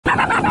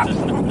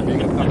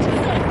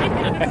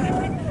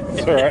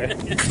It's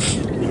alright.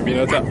 We've been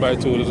attacked by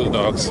two little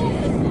dogs.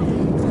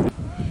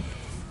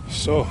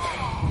 So,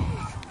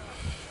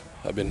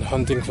 I've been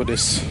hunting for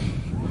this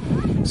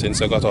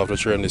since I got off the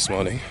train this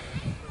morning.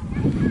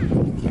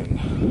 And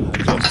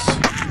I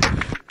just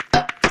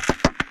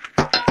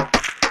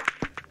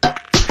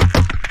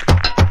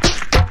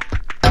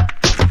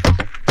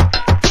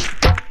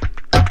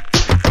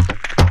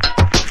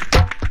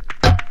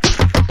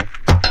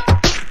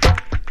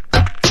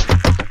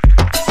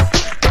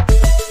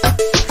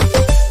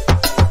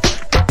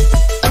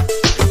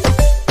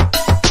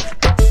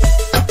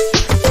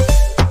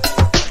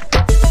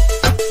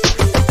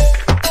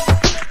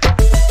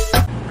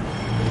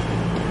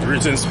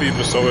Greetings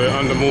people, so we're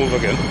on the move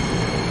again.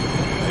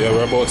 Yeah,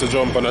 we're about to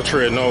jump on a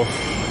train now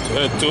to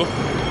head to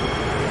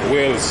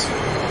Wales.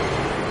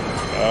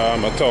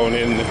 A town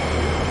in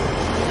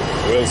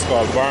Wales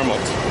called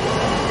Barmouth.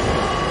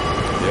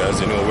 Yeah,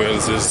 as you know,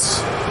 Wales is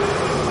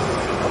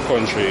a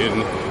country in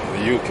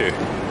the UK.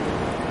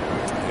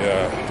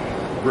 Yeah,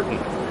 Britain.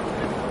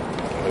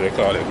 They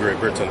call it Great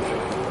Britain.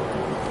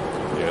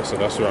 Yeah, so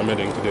that's where I'm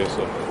heading today.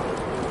 So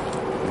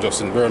I'm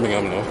just in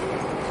Birmingham now,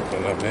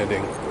 and I'm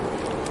heading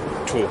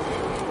to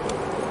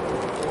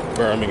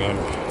Birmingham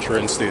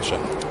train station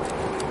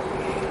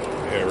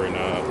here in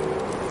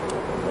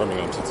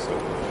Birmingham City.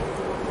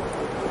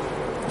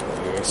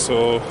 Yeah,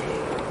 so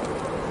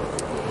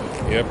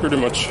yeah, pretty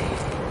much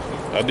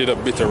I did a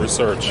bit of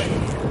research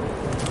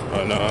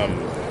on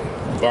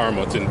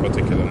Barmouth in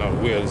particular, not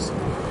Wales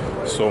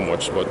so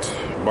much, but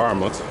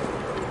Barmouth.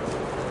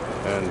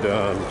 And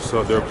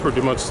so there are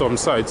pretty much some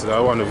sites that I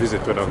want to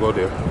visit when I go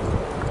there,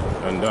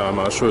 and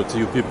I'll show it to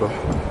you people.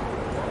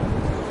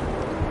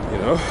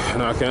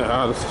 And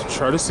I'll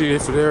try to see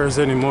if there's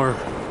any more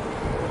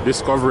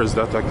discoveries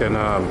that I can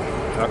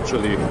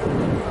actually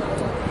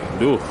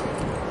do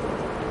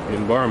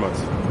in Barmouth.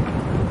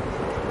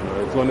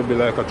 It's going to be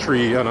like a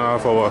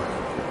 3.5 hour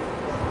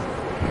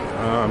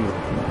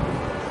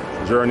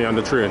journey on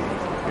the train.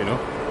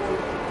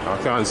 I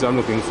can't say I'm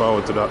looking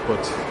forward to that,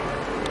 but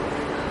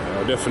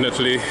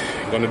definitely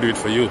going to do it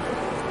for you.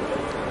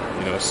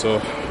 So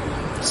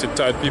sit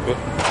tight, people.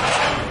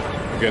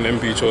 Again,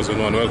 MP Chosen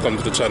One, welcome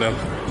to the channel.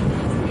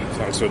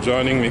 Thanks for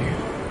joining me,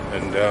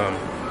 and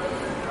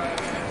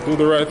do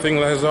the right thing,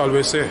 as I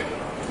always say.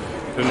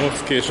 The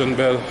notification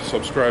bell,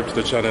 subscribe to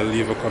the channel,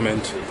 leave a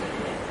comment,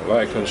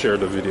 like and share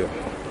the video.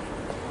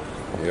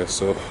 Yeah,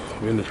 so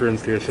we're in the train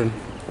station.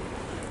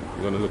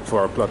 We're gonna look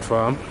for our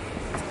platform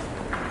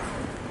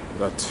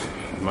that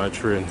my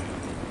train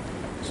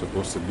is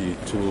supposed to be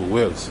to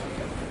Wales.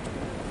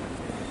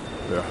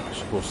 Yeah,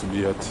 supposed to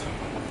be at,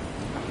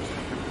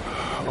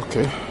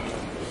 okay,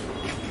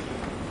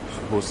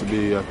 supposed to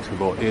be at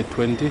about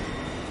 8:20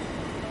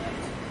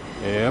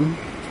 a.m.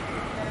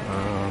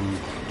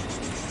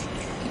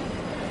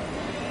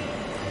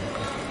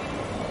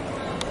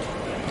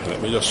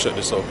 Let me just check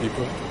this out,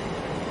 people.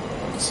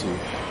 Let's see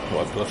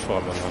what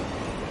platform I'm on.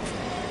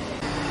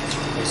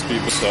 There's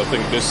people, so I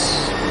think this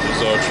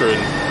is our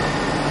train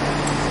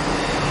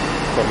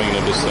coming in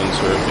the distance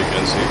here, if you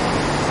can see.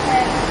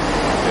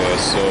 Yeah,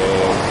 so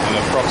in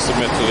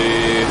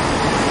approximately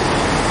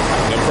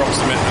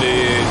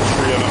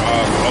 3.5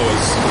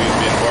 hours we'll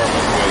be in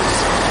Barmouth, Wales.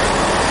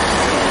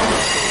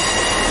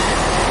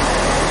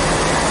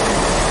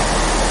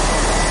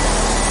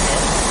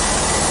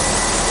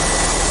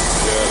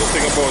 Yeah, the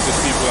thing about it,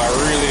 people, I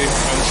really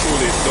and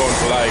truly don't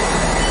like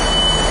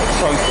the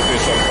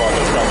transportation part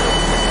of travel.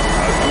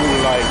 I do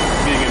like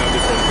being in a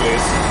different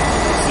place,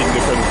 seeing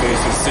different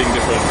places, seeing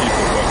different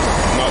people, but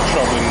not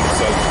traveling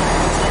myself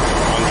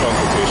on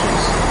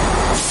transportations.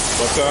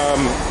 But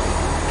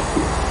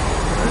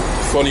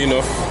funny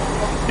enough,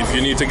 if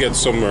you need to get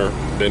somewhere,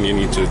 then you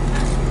need to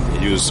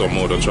use some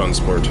mode of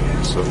transport.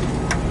 So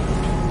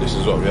this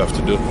is what we have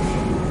to do.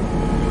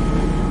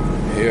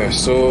 Yeah,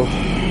 so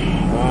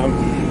I'm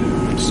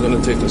just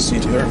gonna take a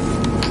seat here.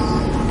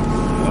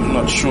 I'm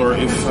not sure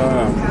if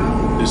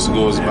this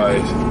goes by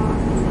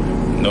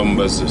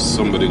numbers. Is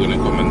somebody gonna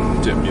come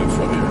and take me up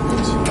from here?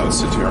 But I'll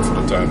sit here for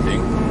the time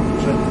being.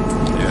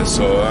 Yeah,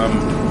 so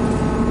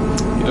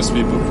yes,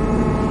 people.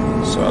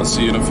 So I'll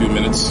see you in a few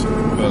minutes.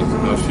 Well,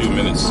 not a few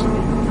minutes.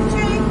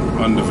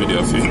 On the video,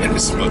 a few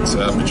minutes, but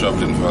I'll be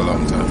traveling for a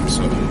long time.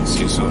 So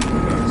see you soon.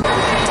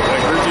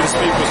 Greetings,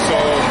 people. So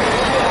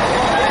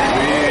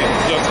we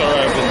just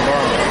arrived in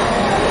Barmouth.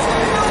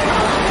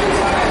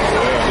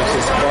 Yeah, this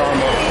is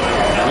Barmouth,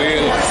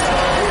 Wales.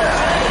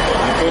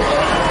 People.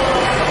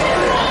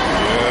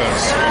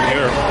 Yes, I'm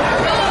here.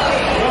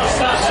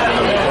 Just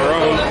gonna look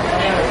around.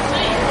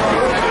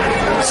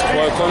 It's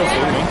quite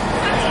colorful, man.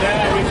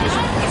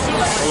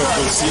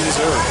 Colorful scenes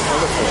here,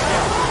 colorful.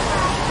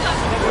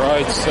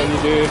 Bright sunny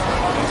day in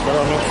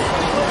Barmouth.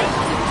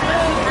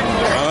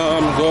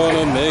 I'm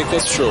gonna make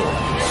us sure.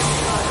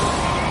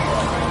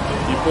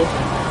 People,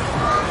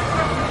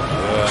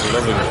 yeah, I'm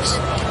loving this.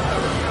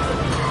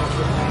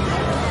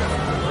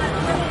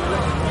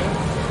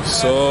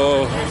 So,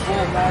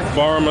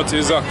 Barmouth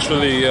is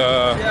actually a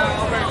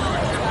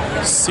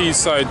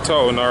seaside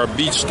town or a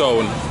beach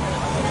town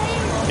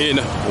in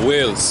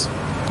Wales.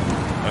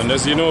 And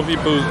as you know,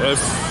 people,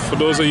 for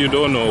those of you who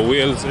don't know,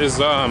 Wales is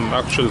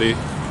actually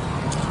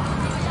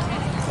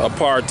a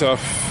part of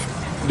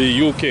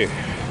the UK.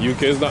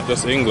 UK is not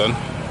just England,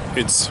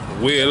 it's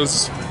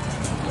Wales,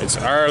 it's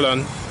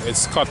Ireland, it's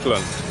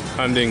Scotland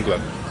and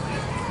England.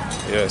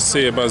 Yeah,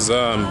 same as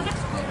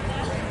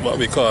what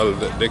they call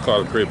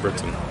Great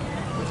Britain.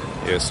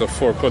 Yeah, so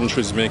 4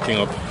 countries making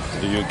up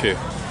the UK.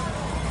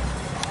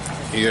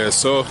 Yeah,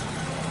 so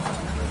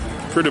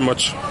pretty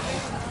much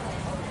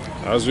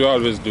as we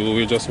always do,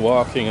 we're just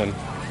walking, and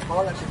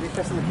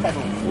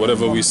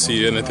whatever we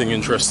see, anything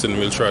interesting,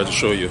 we'll try to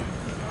show you.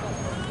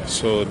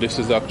 So this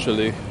is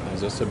actually,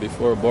 as I said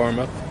before,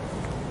 Bournemouth,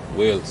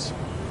 Wales.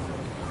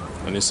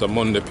 And it's a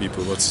Monday,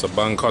 people, but it's a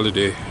bank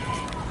holiday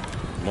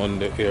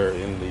Monday here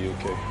in the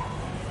UK.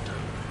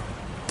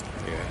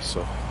 Yeah,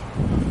 so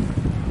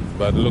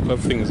by the look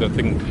of things, I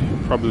think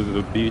probably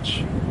the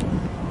beach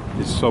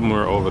is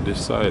somewhere over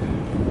this side.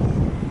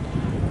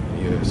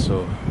 Yeah,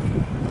 so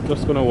I'm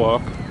just gonna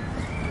walk,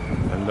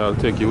 and I'll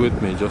take you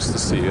with me just to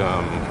see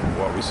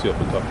what we see up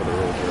the top of the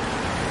road here.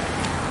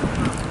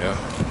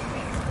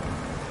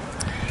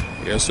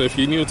 Yeah, so if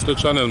you're new to the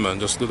channel, man,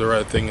 just do the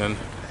right thing and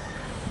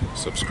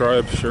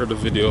subscribe, share the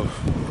video,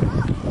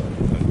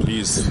 and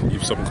please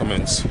leave some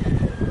comments.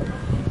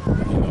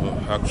 You know,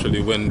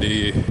 actually, when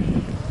the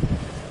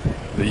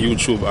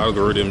YouTube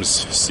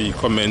algorithms see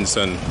comments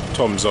and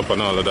thumbs up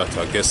and all of that,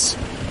 I guess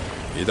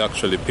it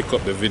actually pick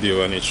up the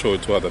video and it show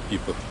it to other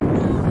people.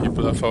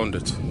 People have found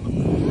it.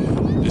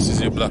 This is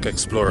your Black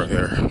Explorer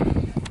here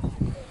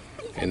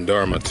in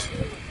Bournemouth.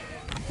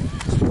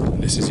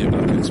 This is your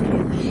Black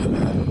Explorer.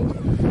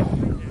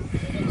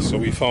 So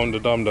we found the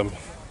Dum Dum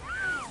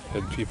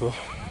head, people.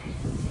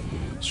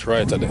 It's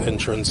right at the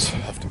entrance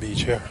of the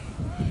beach here.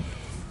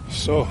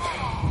 So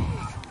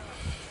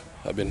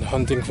I've been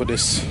hunting for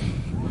this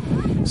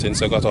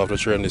since I got off the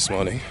train this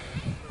morning,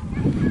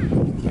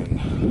 and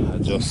I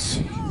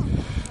just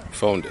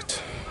found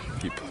it,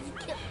 people.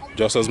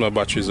 Just as my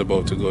battery is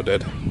about to go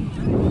dead,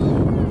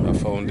 I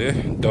found a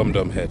Dum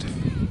Dum head.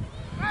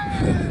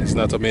 It's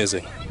not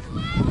amazing?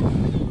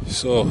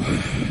 So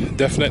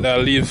definitely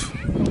I'll leave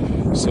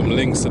some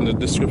links in the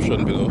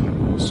description below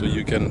so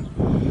you can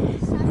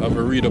have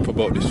a read up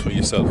about this for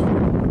yourself.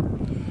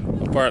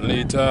 Apparently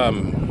it,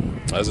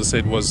 as I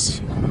said,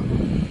 was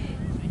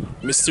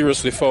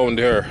mysteriously found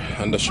here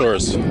on the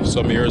shores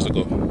some years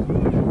ago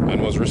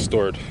and was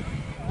restored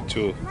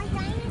to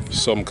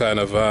some kind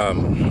of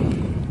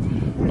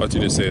what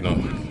did they say now?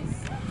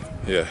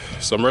 Yeah,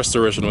 some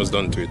restoration was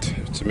done to it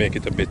to make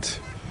it a bit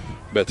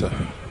better.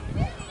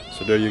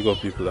 So there you go,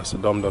 people. That's a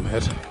Dum Dum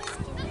head,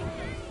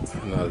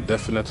 and I'll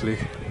definitely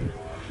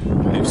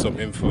leave some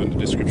info in the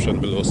description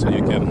below so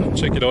you can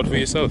check it out for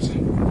yourselves.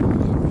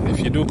 And if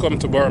you do come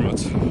to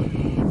Bournemouth,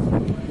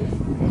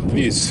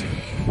 please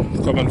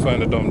come and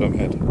find a Dum Dum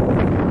head.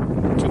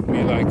 It took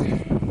me like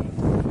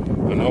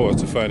an hour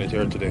to find it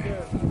here today,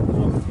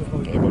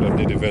 but I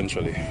did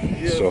eventually.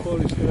 So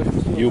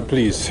you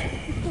please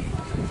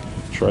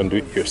try and do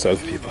it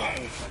yourself, people.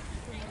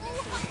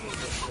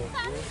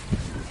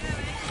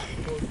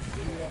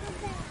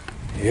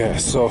 Yeah,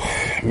 so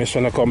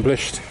mission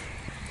accomplished.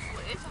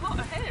 It's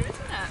hotter here,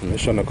 isn't it?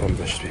 Mission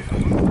accomplished, people.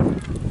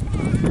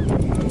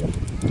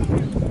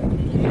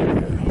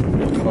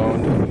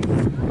 Found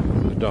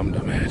the Dum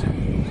Dum head.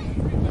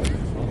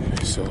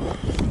 So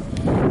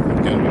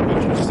again, my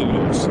battery still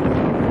lows. I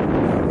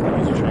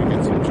need to try and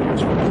get some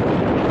charge.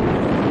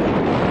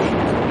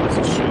 It's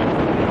a shame.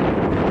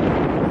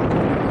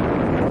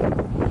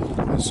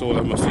 The sole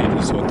of my feet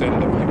is so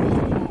tender, people.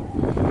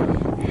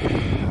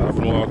 I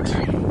haven't walked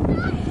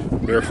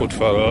barefoot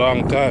for a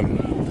long time.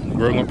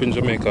 Growing up in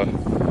Jamaica,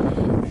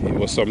 it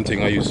was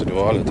something I used to do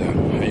all the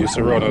time. I used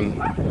to run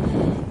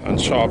on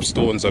sharp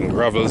stones and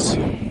gravels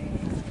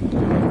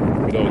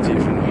without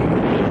even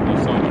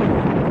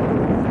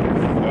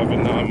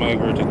having now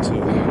migrated to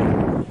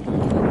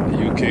the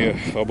UK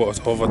about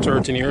over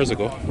 13 years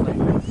ago.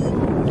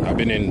 I've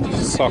been in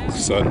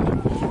socks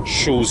and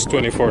shoes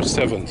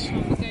 24/7.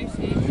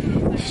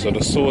 So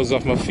the soles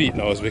of my feet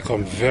now has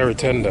become very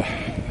tender,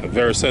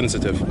 very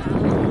sensitive.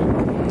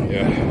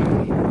 Yeah,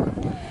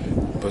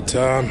 but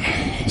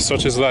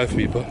such is life,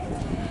 people.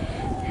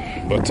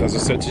 But as I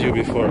said to you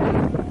before,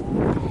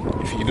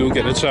 if you do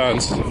get a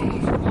chance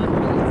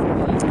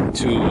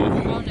to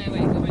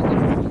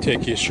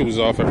take your shoes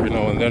off every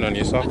now and then and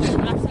your socks,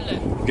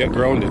 get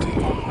grounded.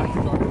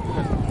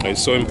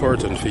 It's so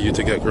important for you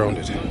to get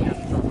grounded. So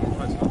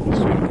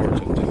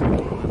important.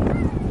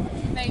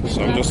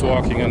 So I'm just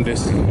walking on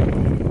this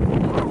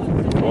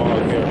wall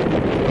here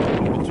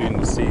between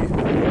the sea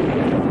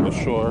and the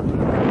shore,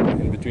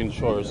 in between the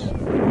shores.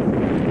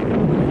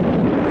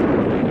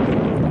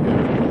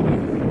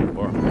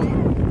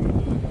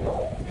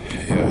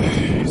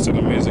 Yeah, it's an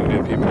amazing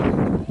day, people.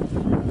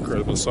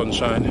 Incredible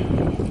sunshine.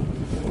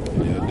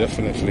 Yeah,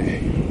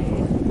 definitely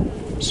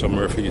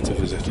somewhere for you to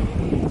visit.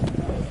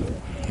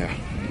 Yeah.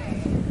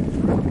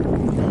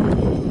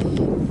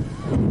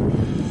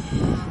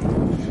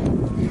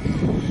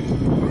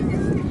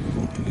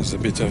 There's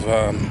a bit of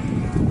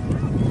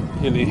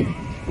hilly,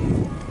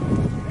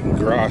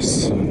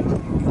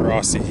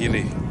 grassy,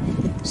 hilly,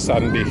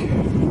 sandy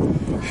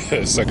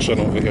section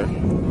over here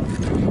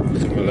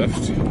to the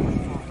left.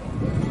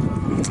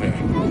 Yeah.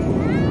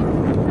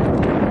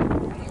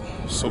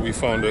 So we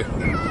found the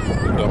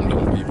Dum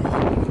Dum people.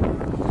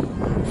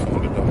 We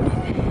found the Dum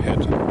Dum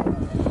head.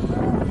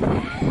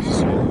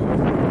 So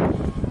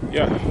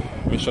yeah,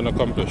 mission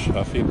accomplished.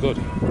 I feel good.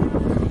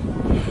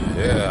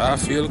 Yeah, I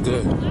feel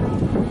good.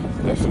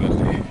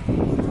 Definitely.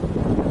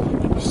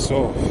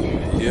 So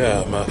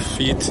yeah, my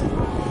feet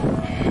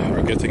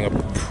are getting a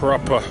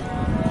proper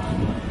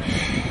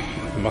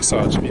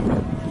massage,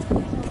 people.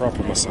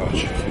 Proper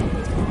massage.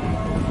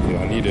 Yeah,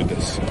 I needed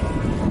this.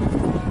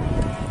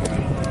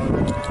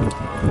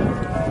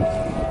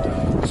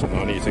 So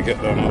now I need to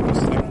get down on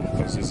this thing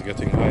because it's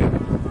getting high.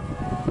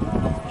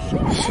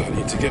 So I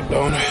need to get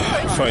down,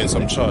 find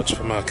some charge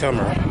for my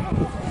camera.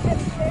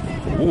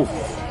 Ooh,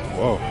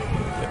 wow.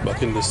 Get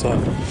back in the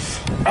sun.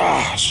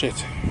 Ah,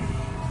 shit.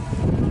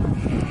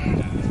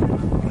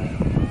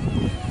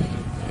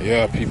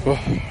 Yeah, people.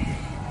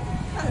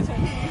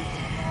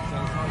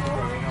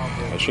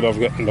 I should have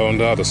gotten down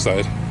the other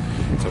side.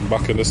 So I'm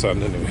back in the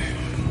sun anyway.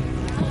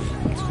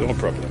 It's no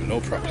problem, no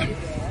problem.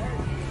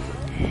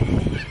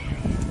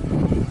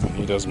 I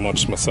need as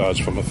much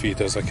massage for my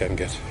feet as I can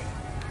get.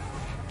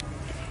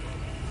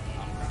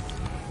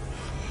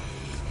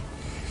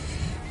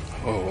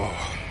 Oh wow,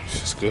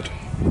 this is good.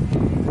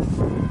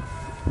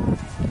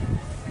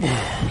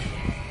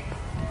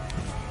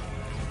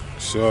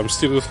 So I'm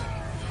still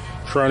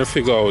trying to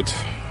figure out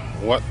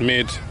what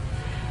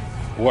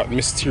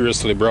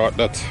mysteriously brought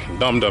that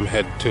Dum Dum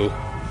head to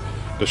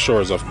the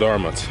shores of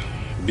Dartmouth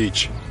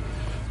Beach.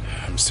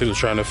 I'm still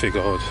trying to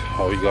figure out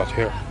how he got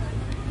here.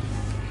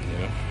 You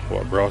know,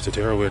 what brought it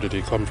here, where did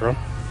he come from?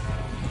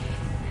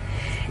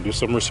 Do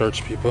some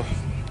research, people.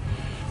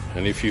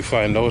 And if you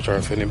find out, or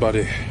if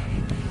anybody,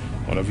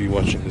 one of you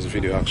watching this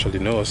video actually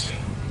knows,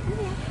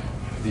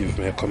 leave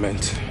me a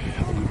comment in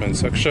the comment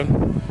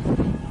section.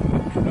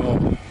 Let me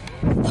know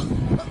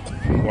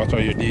what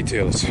are your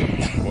details,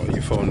 what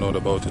you found out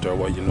about it or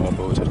what you know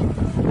about it.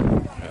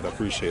 I'd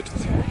appreciate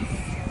it.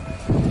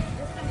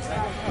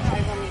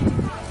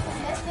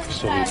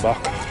 So we're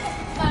back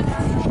at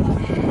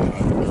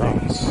the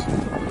grounds.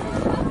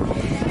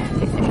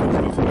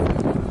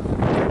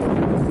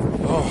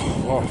 Oh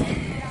wow,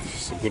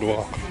 it's a good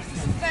walk.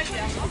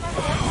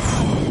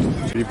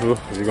 People,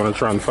 we're gonna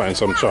try and find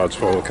some charge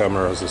for our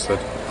camera, as I said.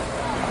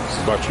 This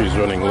battery is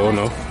running low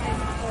now.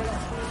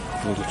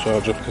 Need to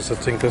charge up because I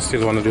think I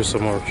still want to do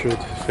some more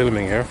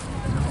filming here.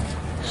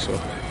 So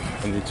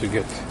I need to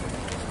get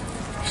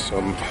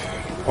some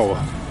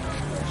power,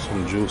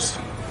 some juice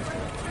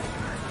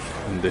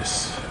in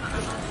this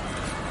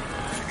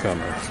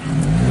camera.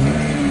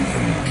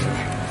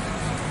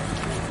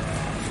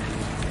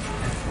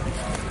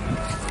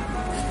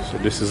 So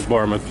this is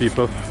Bournemouth,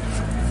 people.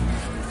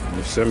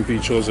 It's MP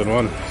Chosen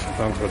One.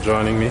 Thanks for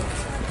joining me.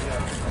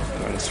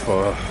 Thanks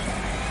for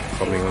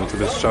coming onto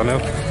this channel.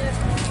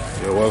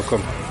 You're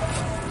welcome.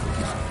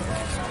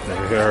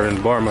 We're here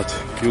in Bournemouth,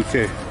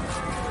 UK,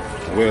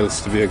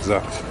 Wales to be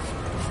exact.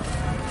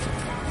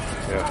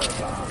 Yeah,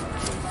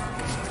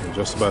 we're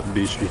just about the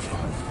beach, people.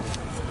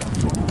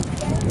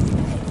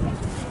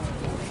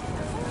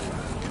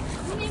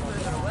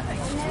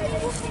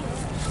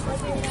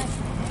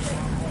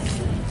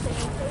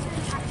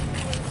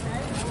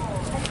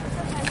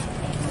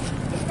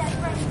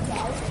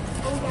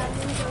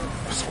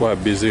 It's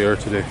quite busy here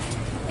today.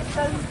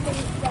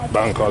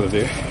 Bank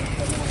holiday.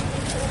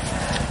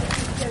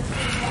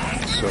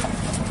 So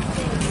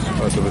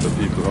quite a bit of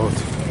people out.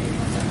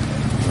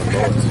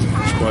 About.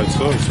 It's quite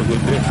so, it's a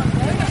good day.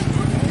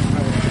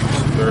 It's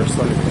a very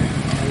sunny day.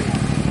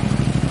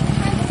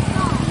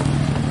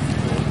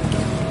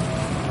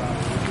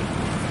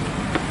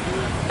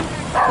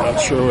 Not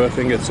sure where I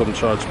can get some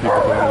charge, people,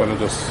 but I'm gonna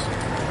just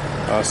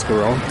ask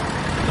around.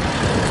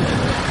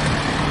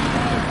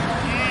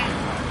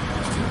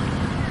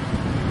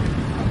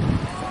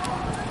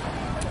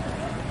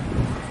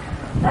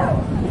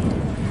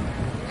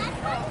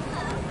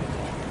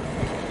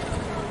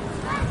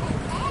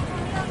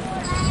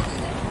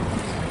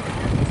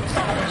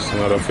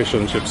 Another fish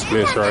and chips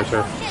place right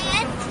here.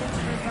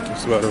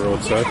 Just about the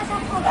roadside.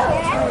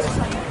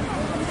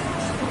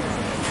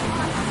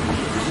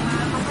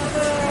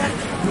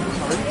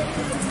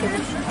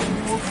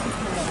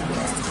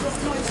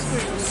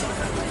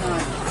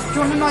 Do you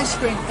want an ice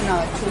cream for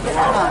now? Should we get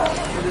that now?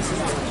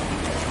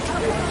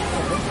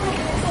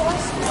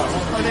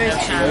 Oh, there is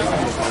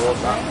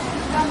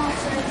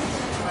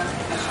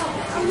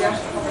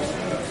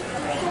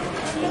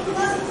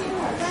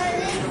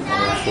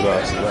Should I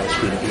ask the ice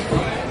cream people?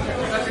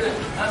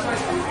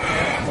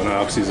 When I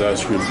ask these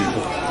ice cream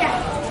people.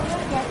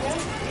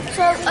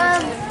 So,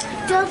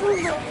 double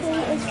whippy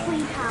is £3.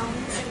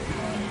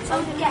 So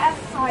we get a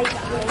 5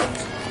 plate.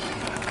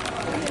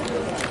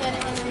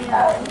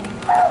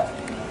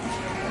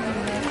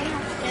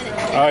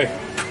 Hi.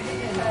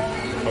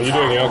 How are you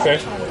doing? You okay?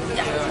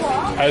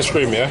 Ice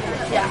cream, yeah?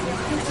 Yeah.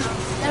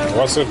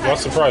 What's the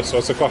price?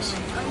 What's the cost?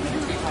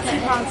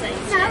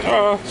 £2.80.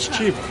 Oh, it's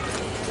cheap.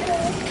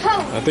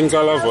 I think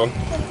I'll have one.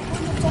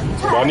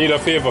 But I need a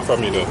favor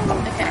from you though.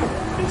 Okay.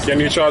 Can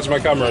you charge my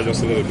camera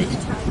just a little bit?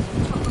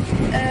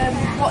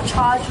 What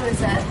charger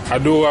is it? I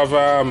do have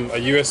a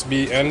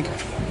USB end.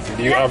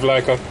 Do you have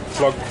like a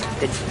plug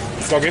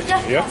it?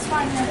 Yeah, that's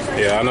fine.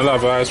 Yeah, and I'll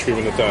have ice cream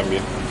in the time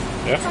being.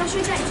 Yeah? So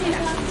should we get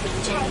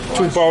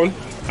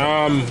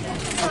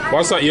 £2.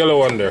 What's that yellow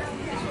one there?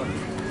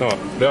 No,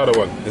 the other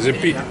one. Is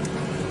it Pete?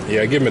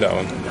 Yeah, give me that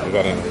one. I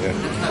got it,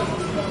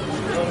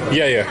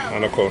 yeah. Yeah,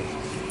 on the cone.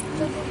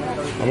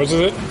 How much is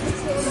it?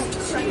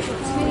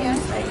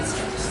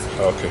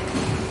 Okay.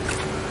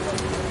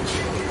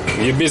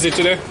 You busy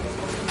today?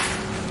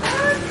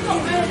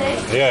 Not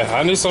really. Yeah,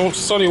 I need some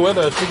sunny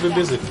weather. It should be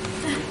busy.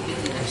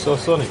 It's so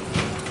sunny.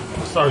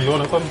 Sorry, you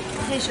want to come?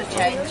 Here's your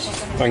change.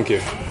 Thank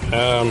you.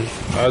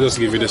 I'll just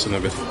give you this in a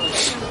bit.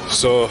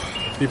 So,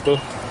 people,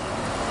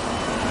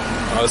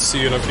 I'll see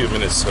you in a few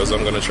minutes because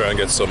I'm going to try and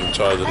get some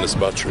charge in this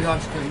battery.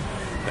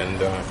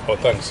 And, oh,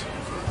 thanks.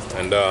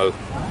 And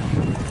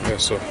yeah,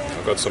 so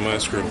I got some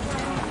ice cream.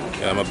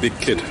 Yeah, I'm a big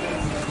kid.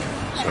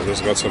 So I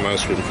just got some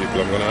ice cream,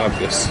 people. I'm going to have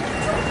this.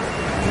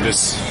 In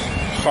this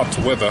hot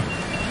weather,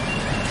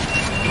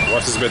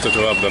 what is better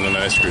to have than an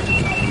ice cream?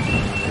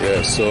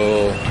 Yeah,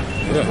 so,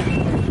 yeah.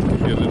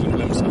 Give you a little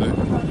glimpse of the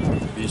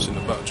beach in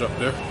the backdrop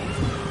there.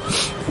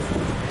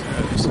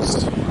 Yeah, this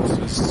is